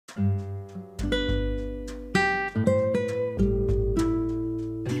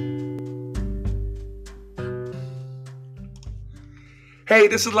Hey,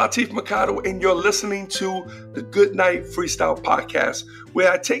 this is Latif Mercado, and you're listening to the Goodnight Freestyle podcast,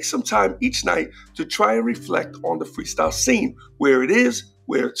 where I take some time each night to try and reflect on the freestyle scene, where it is,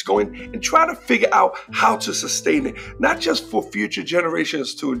 where it's going, and try to figure out how to sustain it, not just for future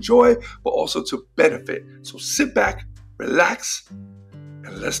generations to enjoy, but also to benefit. So sit back, relax,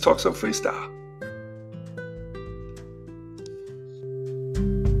 and let's talk some freestyle.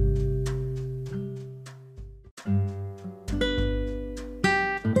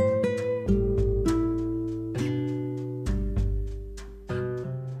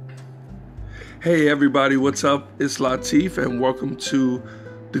 Hey everybody, what's up? It's Latif and welcome to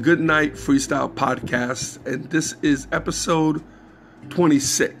the Goodnight Freestyle podcast, and this is episode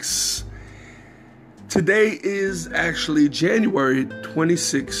 26. Today is actually January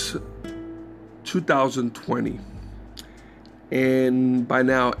 26, 2020, and by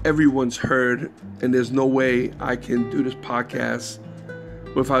now everyone's heard, and there's no way I can do this podcast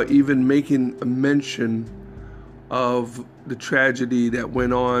without even making a mention of the tragedy that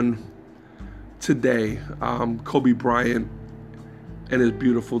went on today. Kobe Bryant and his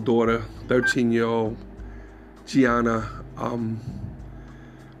beautiful daughter, 13-year-old Gianna,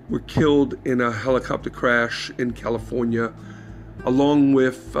 were killed in a helicopter crash in California, along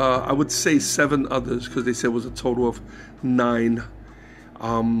with, I would say 7 others, because they said it was a total of 9.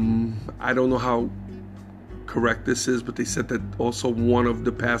 I don't know how correct this is, but they said that also one of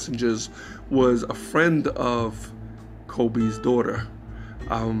the passengers was a friend of Kobe's daughter.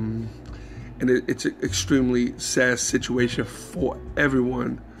 And it's an extremely sad situation for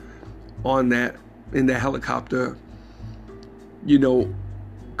everyone in that helicopter. You know,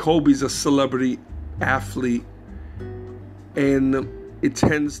 Kobe's a celebrity athlete, and it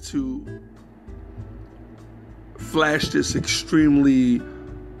tends to flash this extremely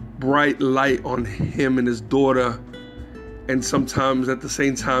bright light on him and his daughter, and sometimes at the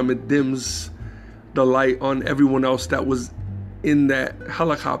same time it dims the light on everyone else that was in that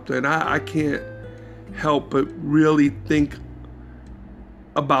helicopter. And I can't help but really think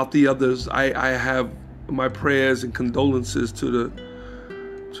about the others. I have my prayers and condolences to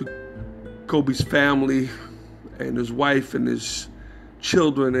Kobe's family and his wife and his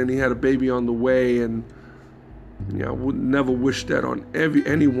children, and he had a baby on the way, and I would never wish that on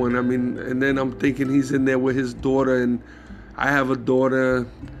anyone. I mean, and then I'm thinking he's in there with his daughter, and I have a daughter,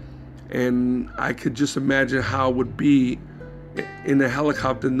 and I could just imagine how it would be in the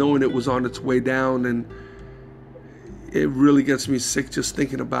helicopter knowing it was on its way down, and it really gets me sick just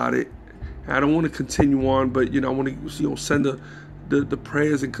thinking about it. I don't want to continue on, but I want to send the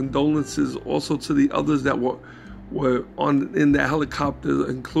prayers and condolences also to the others that were in that helicopter,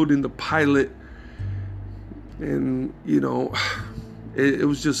 including the pilot. And it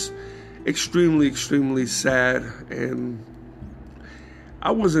was just extremely sad. And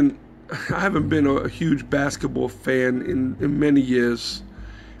I haven't been a huge basketball fan in many years.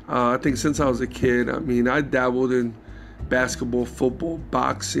 I think since I was a kid. I mean, I dabbled in basketball, football,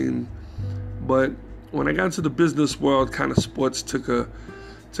 boxing, but when I got into the business world, kind of sports took a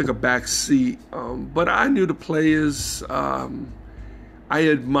back seat. But I knew the players. I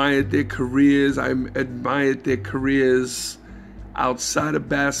admired their careers. I admired their careers outside of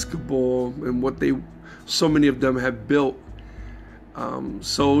basketball and what so many of them have built. I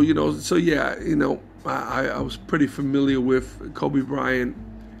was pretty familiar with Kobe Bryant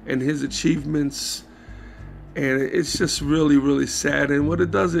and his achievements, and it's just really sad. And what it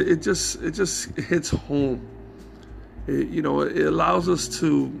does, it just hits home. It allows us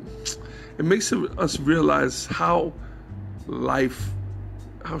it makes us realize how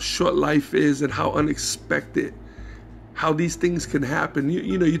short life is, and how unexpected, how these things can happen.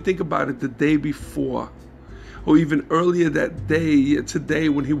 You think about it the day before, or even earlier that day, today,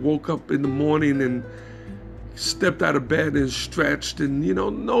 when he woke up in the morning and stepped out of bed and stretched, and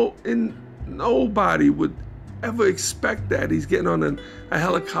nobody would ever expect that. He's getting on a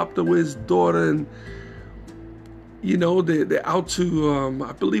helicopter with his daughter, and they're out to,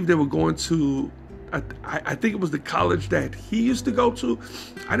 I believe they were going to, I think it was the college that he used to go to.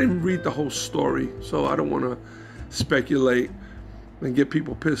 I didn't read the whole story, so I don't want to speculate and get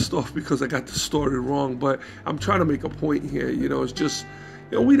people pissed off because I got the story wrong. But I'm trying to make a point here. It's just,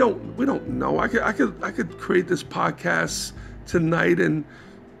 we don't know. I could create this podcast tonight, and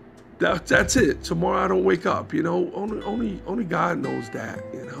that's it. Tomorrow I don't wake up. Only God knows that.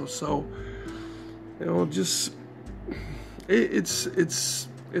 So just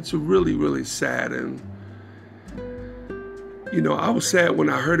it's really sad. And I was sad when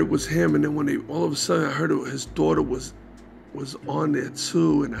I heard it was him, and then when all of a sudden I heard his daughter was on there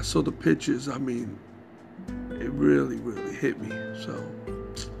too, and I saw the pictures. I mean, it really, really hit me. So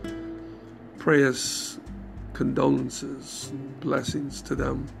prayers, condolences, blessings to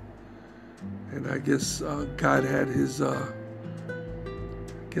them. And I guess God had his, I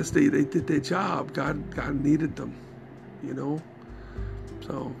guess they did their job. God needed them, you know?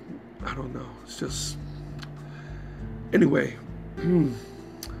 So, I don't know. It's just, anyway,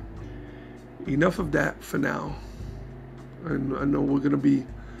 enough of that for now. And I know we're going to be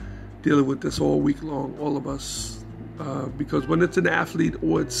dealing with this all week long, all of us, because when it's an athlete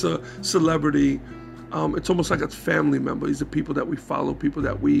or it's a celebrity, it's almost like it's family member. These are people that we follow, people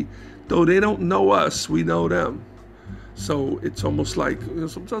that though they don't know us, we know them. So it's almost like,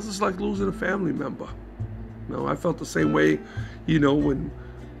 sometimes it's like losing a family member. I felt the same way, when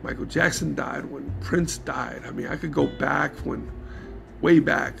Michael Jackson died, when Prince died. I mean, I could go back way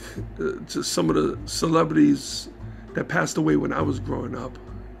back to some of the celebrities that passed away when I was growing up,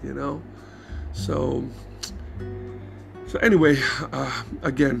 So anyway,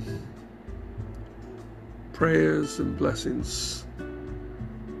 again, prayers and blessings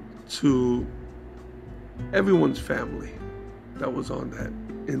to everyone's family that was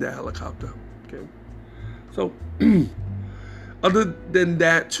in the helicopter. Okay. So, other than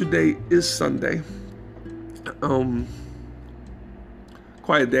that, today is Sunday.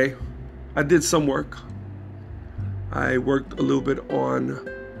 Quiet day. I did some work. I worked a little bit on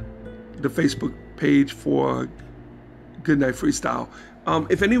the Facebook page for Goodnight Freestyle.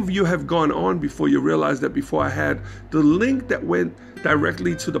 If any of you have gone on before, you realize that before I had the link that went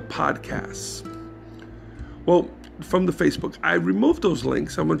directly to the podcast. Well, from the Facebook, I removed those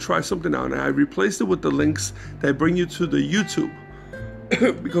links. I'm going to try something out, and I replaced it with the links that bring you to the YouTube,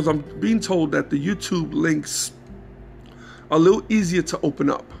 because I'm being told that the YouTube links are a little easier to open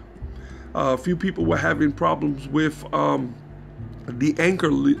up. A few people were having problems with the Anchor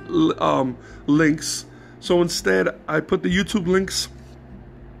links, so instead I put the YouTube links,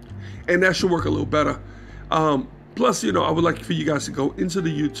 and that should work a little better. Plus, I would like for you guys to go into the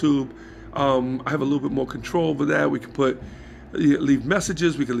YouTube. I have a little bit more control over that. We can leave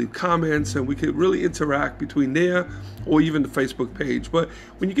messages, we can leave comments, and we can really interact between there or even the Facebook page. But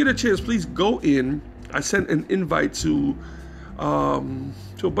when you get a chance, please go in. I sent an invite to a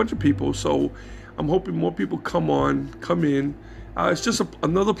bunch of people, so I'm hoping more people come in. It's just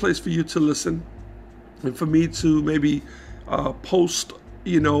another place for you to listen and for me to maybe post,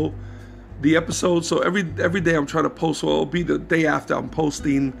 the episode. So every day I'm trying to post, so it'll be the day after I'm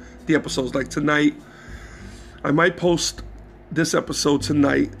posting the episodes. Like tonight, I might post this episode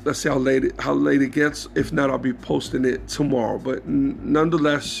tonight. Let's see how late it gets. If not, I'll be posting it tomorrow. But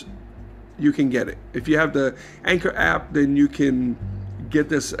nonetheless, you can get it. If you have the Anchor app, then you can get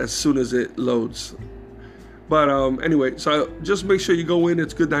this as soon as it loads. But anyway, so just make sure you go in.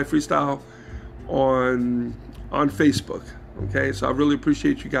 It's Goodnight Freestyle on Facebook. Okay, so I really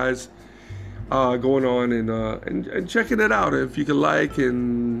appreciate you guys going on and checking it out. If you can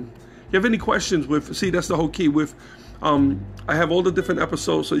and you have any questions that's the whole key with, I have all the different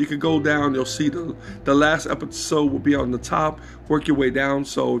episodes, so you can go down, you'll see the last episode will be on the top, work your way down.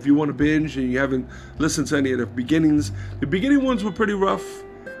 So if you want to binge and you haven't listened to any of the beginning ones were pretty rough.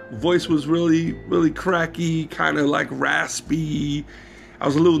 Voice was really, really cracky, kind of like raspy. I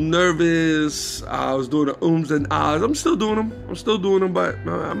was a little nervous. I was doing the ums and ahs. I'm still doing them, but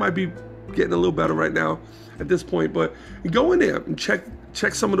I might be getting a little better right now at this point. But go in there and check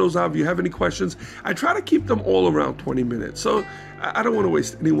some of those out. If you have any questions, I try to keep them all around 20 minutes. So I don't want to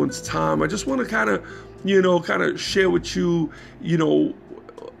waste anyone's time. I just want to kind of share with you,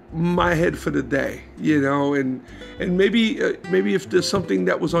 my head for the day, and maybe if there's something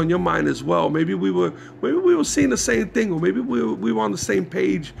that was on your mind as well, maybe we were seeing the same thing, or maybe we were on the same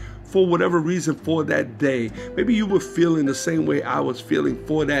page for whatever reason for that day. Maybe you were feeling the same way I was feeling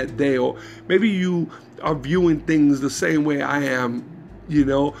for that day, or maybe you are viewing things the same way I am,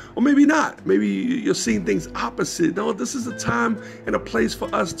 or maybe not. Maybe you're seeing things opposite. No, this is a time and a place for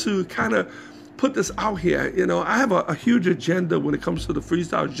us to kind of put this out here. I have a huge agenda when it comes to the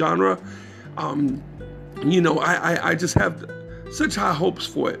freestyle genre. I just have such high hopes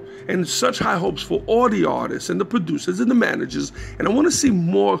for it, and such high hopes for all the artists and the producers and the managers, and I want to see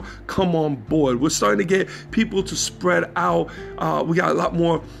more come on board. We're starting to get people to spread out. We got a lot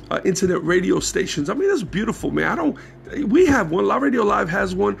more internet radio stations. I mean, that's beautiful, man. We have one, La Radio Live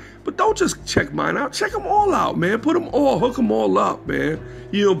has one, but don't just check mine out. Check them all out, man. Put them all, hook them all up, man.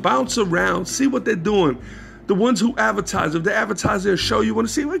 Bounce around, see what they're doing. The ones who advertise, if they advertise their show, you want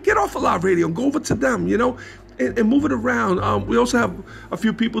to see, get off of live radio and go over to them, and move it around. We also have a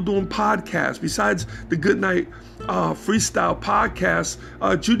few people doing podcasts. Besides the Goodnight Freestyle podcast,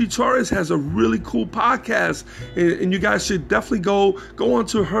 Judy Torres has a really cool podcast, and you guys should definitely go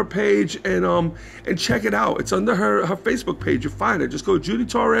onto her page and check it out. It's under her Facebook page. You'll find it. Just go Judy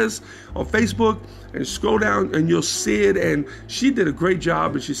Torres on Facebook and scroll down, and you'll see it. And she did a great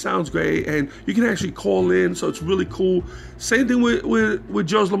job, and she sounds great. And you can actually call in, so it's really cool. Same thing with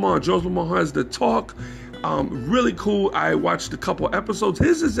Joe's Lamont. Joe's Lamont has the talk. Really cool. I watched a couple episodes.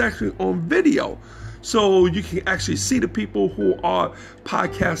 His is actually on video, so you can actually see the people who are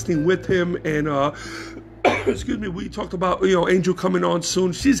podcasting with him. And excuse me, we talked about, Angel coming on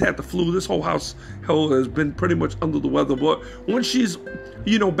soon. She's had the flu. This whole house has been pretty much under the weather, but once she's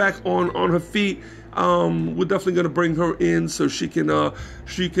back on her feet, we're definitely going to bring her in so she can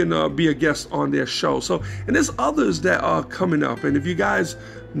be a guest on their show. So, and there's others that are coming up, and if you guys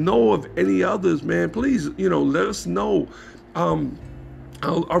know of any others, man, please, let us know.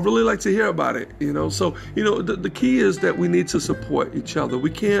 I really like to hear about it, So, the key is that we need to support each other. We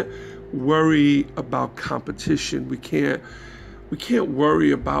can't worry about competition. We can't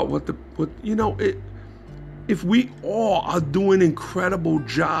worry about if we all are doing incredible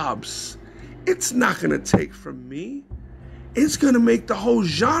jobs, it's not going to take from me. It's going to make the whole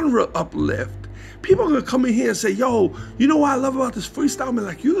genre uplift. People are going to come in here and say, yo, you know what I love about this freestyle, man?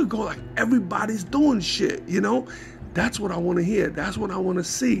 Like, you could go like everybody's doing shit, That's what I want to hear. That's what I want to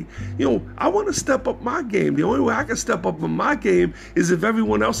see. I want to step up my game. The only way I can step up in my game is if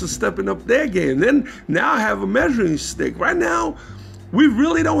everyone else is stepping up their game. Then now I have a measuring stick. Right now, we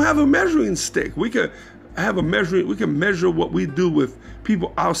really don't have a measuring stick. We can measure what we do with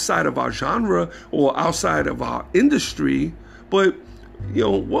people outside of our genre or outside of our industry. But,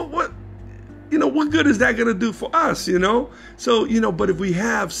 what good is that going to do for us, So, but if we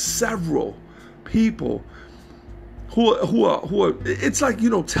have several people who are, it's like,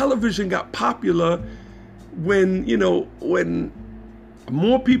 television got popular when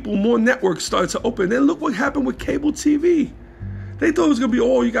more people, more networks started to open. Then look what happened with cable TV. They thought it was going to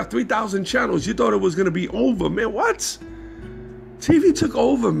be, you got 3,000 channels. You thought it was going to be over. Man, what? TV took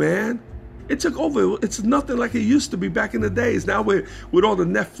over, man. It took over. It's nothing like it used to be back in the days. Now with all the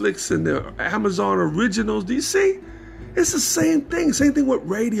Netflix and the Amazon originals, do you see? It's the same thing. Same thing with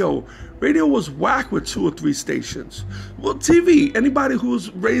radio. Radio was whack with 2 or 3 stations. Well, TV, anybody who was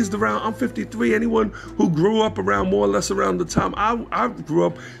raised around, I'm 53, anyone who grew up around more or less around the time I grew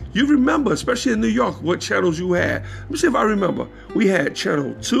up, you remember, especially in New York, what channels you had. Let me see if I remember. We had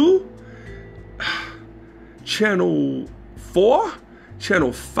Channel 2, Channel 4,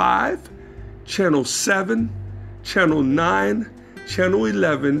 Channel 5, Channel 7, Channel 9, Channel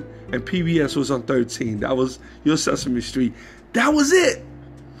 11, and PBS was on 13. That was your Sesame Street. That was it.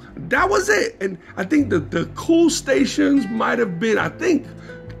 That was it. And I think the cool stations might have been,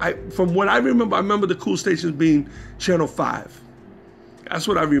 from what I remember the cool stations being Channel 5. That's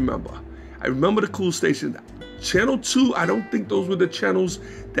what I remember. I remember the cool stations. Channel 2, I don't think those were the channels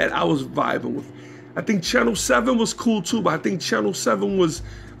that I was vibing with. I think Channel 7 was cool too, but I think Channel 7 was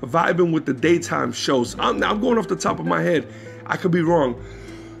vibing with the daytime shows. I'm going off the top of my head. I could be wrong.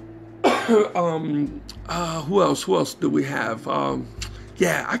 Who else do we have? I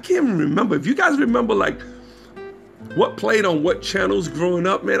can't even remember. If you guys remember like what played on what channels growing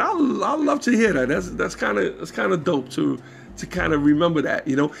up, man, I'd love to hear that. That's kind of dope to kind of remember that,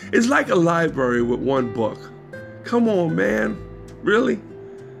 It's like a library with one book. Come on, man. Really?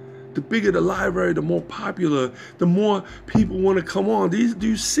 The bigger the library, the more popular, the more people want to come on. Do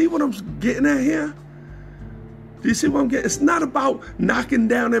you see what I'm getting at here? Do you see what I'm getting? It's not about knocking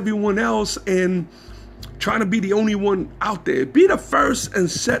down everyone else and trying to be the only one out there. Be the first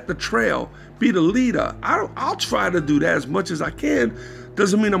and set the trail. Be the leader. I'll try to do that as much as I can.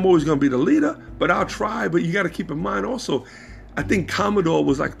 Doesn't mean I'm always going to be the leader, but I'll try. But you got to keep in mind also, I think Commodore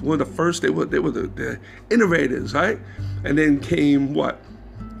was like one of the first. They were the innovators, right? And then came what?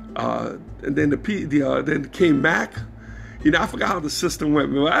 And then then came Mac. I forgot how the system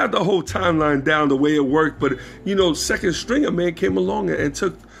went, man. I had the whole timeline down the way it worked, but second stringer, man, came along and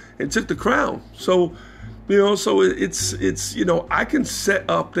took the crown. So, so it's I can set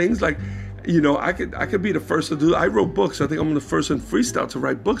up things like, I could be the first to do. I wrote books. I think I'm the first in freestyle to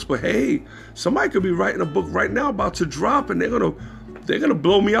write books. But hey, somebody could be writing a book right now about to drop, and they're gonna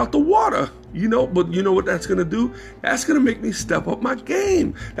blow me out the water. But you know what that's gonna do? That's gonna make me step up my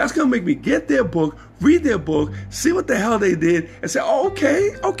game. That's gonna make me get their book, read their book, see what the hell they did, and say, oh,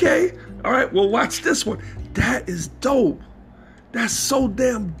 okay, all right, well, watch this one. That is dope. That's so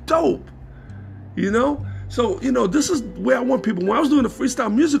damn dope. So, this is where I want people. When I was doing the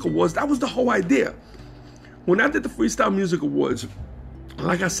Freestyle Music Awards, that was the whole idea. When I did the Freestyle Music Awards,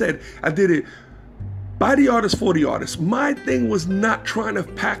 like I said, I did it by the artist, for the artist. My thing was not trying to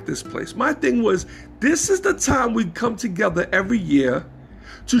pack this place. My thing was, this is the time we come together every year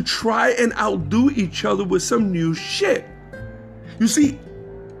to try and outdo each other with some new shit. You see,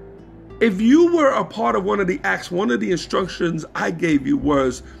 if you were a part of one of the acts, one of the instructions I gave you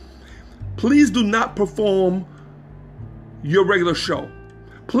was, please do not perform your regular show.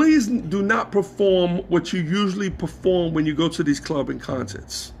 Please do not perform what you usually perform when you go to these club and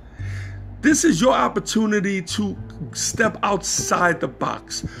concerts. This is your opportunity to step outside the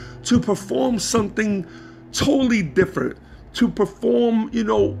box, to perform something totally different, to perform, you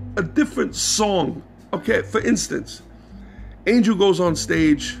know, a different song. Okay, for instance, Angel goes on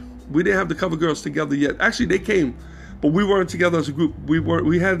stage. We didn't have the cover girls together yet. Actually, they came, but we weren't together as a group.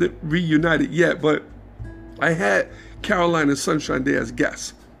 We hadn't reunited yet, but I had Caroline and Sunshine there as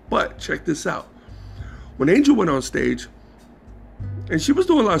guests. But check this out. When Angel went on stage, and she was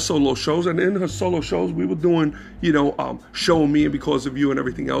doing a lot of solo shows, and in her solo shows, we were doing, you know, Show Me and Because of You and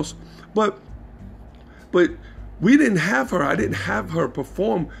everything else. But we didn't have her. I didn't have her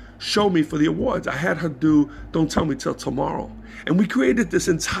perform Show Me for the awards. I had her do Don't Tell Me Till Tomorrow. And we created this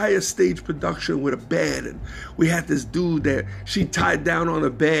entire stage production with a bed, and we had this dude that she tied down on a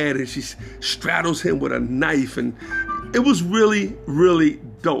bed, and she straddles him with a knife, and it was really, really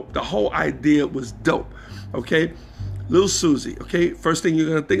dope. The whole idea was dope, okay? Lil Susie, okay? First thing you're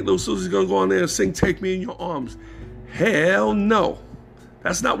gonna think, Lil Susie's gonna go on there and sing Take Me in Your Arms. Hell no.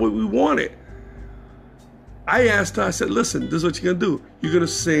 That's not what we wanted. I asked her, I said, listen, this is what you're gonna do. You're gonna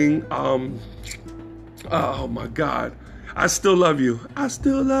sing, oh my God, I Still Love You. I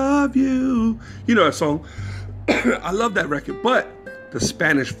Still Love You. You know that song. I love that record, but the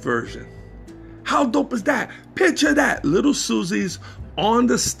Spanish version. How dope is that? Picture that. Little Susie's on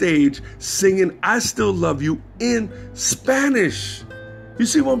the stage singing I Still Love You in Spanish. You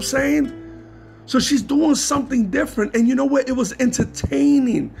see what I'm saying? So she's doing something different. And you know what? It was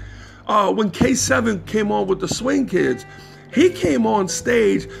entertaining. When K7 came on with the Swing Kids, he came on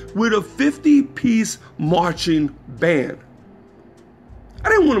stage with a 50-piece marching band. I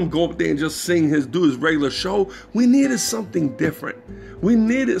didn't want him to go up there and just do his regular show. We needed something different. We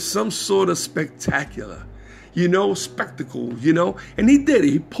needed some sort of spectacular, you know, spectacle, you know, and he did it.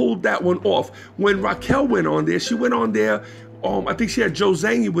 He pulled that one off. When Raquel went on there, she went on there, I think she had Joe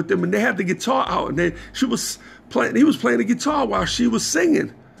Zangi with them, and they had the guitar out, and he was playing the guitar while she was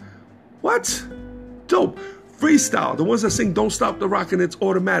singing. What? Dope. Freestyle, the ones that sing Don't Stop the Rock and It's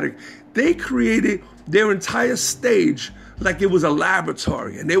Automatic, they created their entire stage like it was a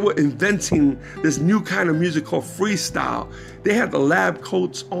laboratory, and they were inventing this new kind of music called freestyle. They had the lab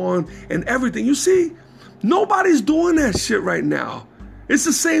coats on and everything. You see, nobody's doing that shit right now. It's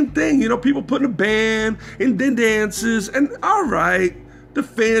the same thing, you know, people putting a band and then dances, and all right, the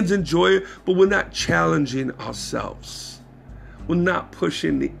fans enjoy it, but we're not challenging ourselves. We're not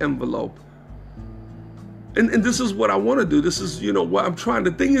pushing the envelope. And this is what I want to do. This is, you know, what I'm trying.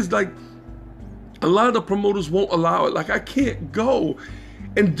 The thing is, like, a lot of the promoters won't allow it. Like, I can't go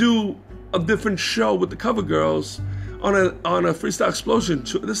and do a different show with the cover girls on a Freestyle Explosion.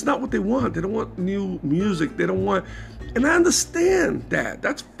 That's not what they want. They don't want new music. They don't want, and I understand that.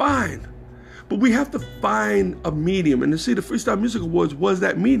 That's fine. But we have to find a medium. And you see, the Freestyle Music Awards was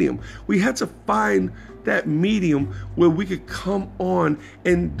that medium. We had to find that medium where we could come on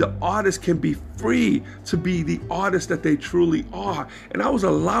and the artists can be free to be the artists that they truly are. And I was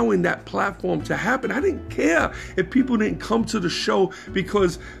allowing that platform to happen. I didn't care if people didn't come to the show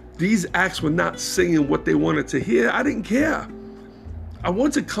because these acts were not singing what they wanted to hear. I didn't care. I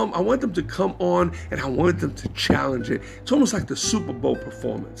want them to come on, and I wanted them to challenge it. It's almost like the Super Bowl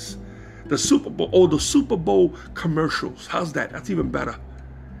performance. The Super Bowl commercials. How's that? That's even better.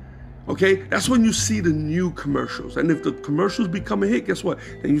 Okay, that's when you see the new commercials. And if the commercials become a hit, guess what?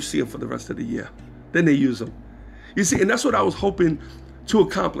 Then you see them for the rest of the year. Then they use them. You see, and that's what I was hoping to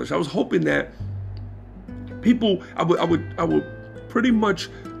accomplish. I was hoping that people, I would pretty much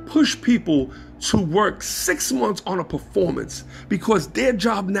push people to work 6 months on a performance because their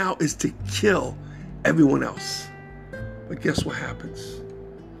job now is to kill everyone else. But guess what happens?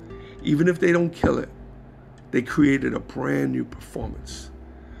 Even if they don't kill it, they created a brand new performance.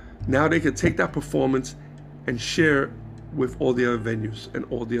 Now they can take that performance and share it with all the other venues and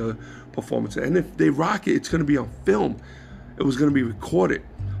all the other performances. And if they rock it, it's going to be on film. It was going to be recorded.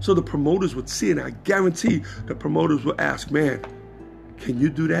 So the promoters would see it. And I guarantee the promoters would ask, man, can you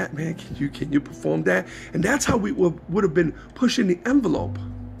do that, man? Can you perform that? And that's how we would have been pushing the envelope.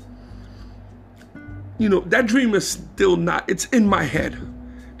 You know, that dream is still not, it's in my head.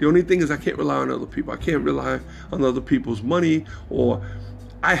 The only thing is I can't rely on other people. I can't rely on other people's money, or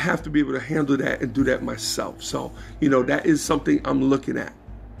I have to be able to handle that and do that myself. So, you know, that is something I'm looking at,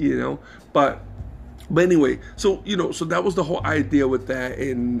 you know. But anyway, so, you know, so that was the whole idea with that.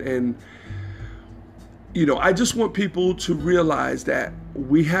 And you know, I just want people to realize that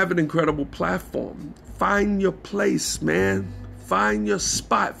we have an incredible platform. Find your place, man. Find your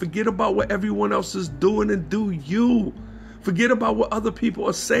spot. Forget about what everyone else is doing and do you. Forget about what other people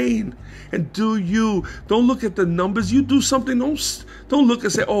are saying and do you. Don't look at the numbers. You do something. Don't look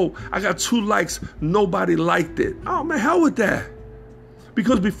and say, oh, I got 2 likes. Nobody liked it. Oh, man, hell with that.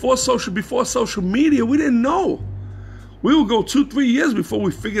 Because before social media, we didn't know. We would go 2-3 years before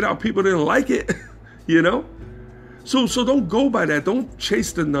we figured out people didn't like it. You know? So don't go by that. Don't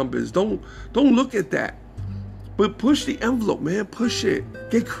chase the numbers. Don't look at that. But push the envelope, man. Push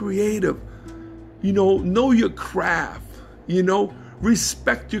it. Get creative. You know your craft. You know,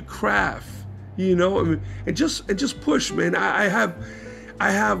 respect your craft. You know, I mean, and just push, man. I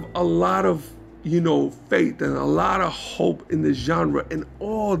have a lot of, you know, faith and a lot of hope in this genre and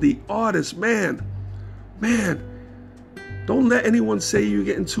all the artists, man. Don't let anyone say you're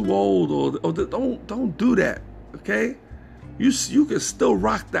getting too old, or don't do that, okay? You can still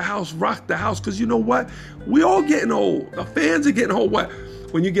rock the house, because you know what? We all getting old. The fans are getting old. What?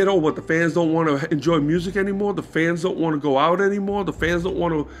 When you get old, what? The fans don't want to enjoy music anymore? The fans don't want to go out anymore? The fans don't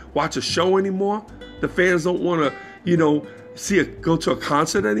want to watch a show anymore? The fans don't want to, you know, go to a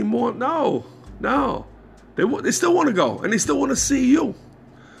concert anymore? No. They still want to go, and they still want to see you.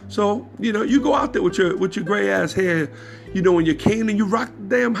 So, you know, you go out there with your gray ass hair, you know, and your cane, and you rock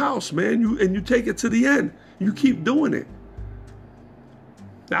the damn house, man. You take it to the end. You keep doing it.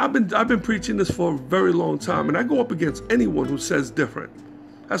 Now, I've been preaching this for a very long time, and I go up against anyone who says different.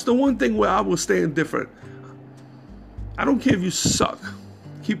 That's the one thing where I will stay indifferent. I don't care if you suck.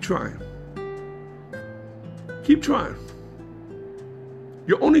 Keep trying. Keep trying.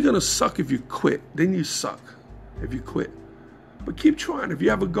 You're only gonna suck if you quit. Then you suck if you quit. But keep trying. If you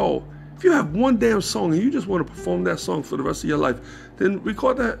have a goal, if you have one damn song and you just want to perform that song for the rest of your life, then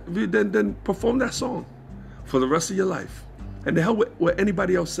record that. Then perform that song for the rest of your life. And the hell with what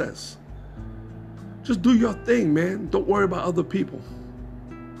anybody else says. Just do your thing, man. Don't worry about other people.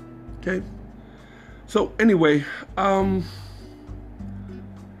 Okay? So anyway,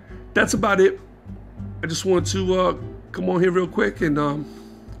 that's about it. I just wanted to come on here real quick and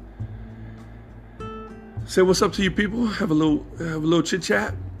say what's up to you people. Have a little chit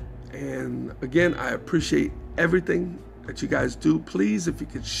chat. And again, I appreciate everything that you guys do. Please, if you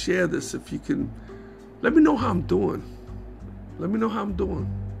could share this, if you can, let me know how I'm doing. Let me know how I'm doing.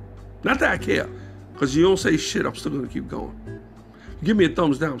 Not that I care, because you don't say shit, I'm still going to keep going. You give me a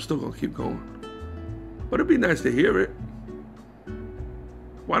thumbs down, I'm still going to keep going. But it'd be nice to hear it.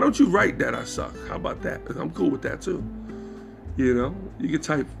 Why don't you write that I suck? How about that? I'm cool with that too. You know, you can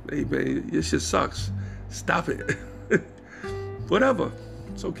type, hey man, your shit sucks. Stop it. Whatever.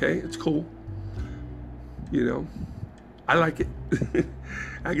 It's okay. It's cool. You know, I like it.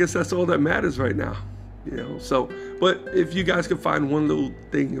 I guess that's all that matters right now. You know, so, but if you guys can find one little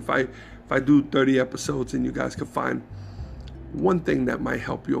thing, if I do 30 episodes and you guys can find one thing that might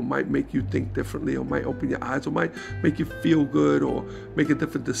help you or might make you think differently or might open your eyes or might make you feel good or make a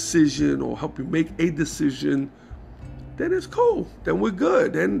different decision or help you make a decision, then it's cool. Then we're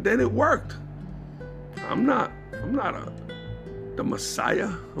good. Then it worked. I'm not the Messiah.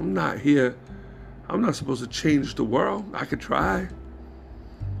 I'm not here. I'm not supposed to change the world. I could try.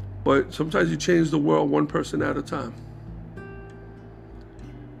 But sometimes you change the world one person at a time.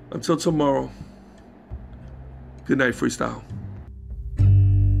 Until tomorrow, Goodnight Freestyle.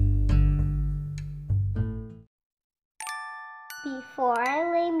 Before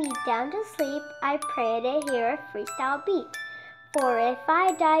I lay me down to sleep, I pray to hear a freestyle beat. For if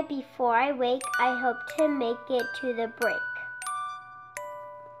I die before I wake, I hope to make it to the break.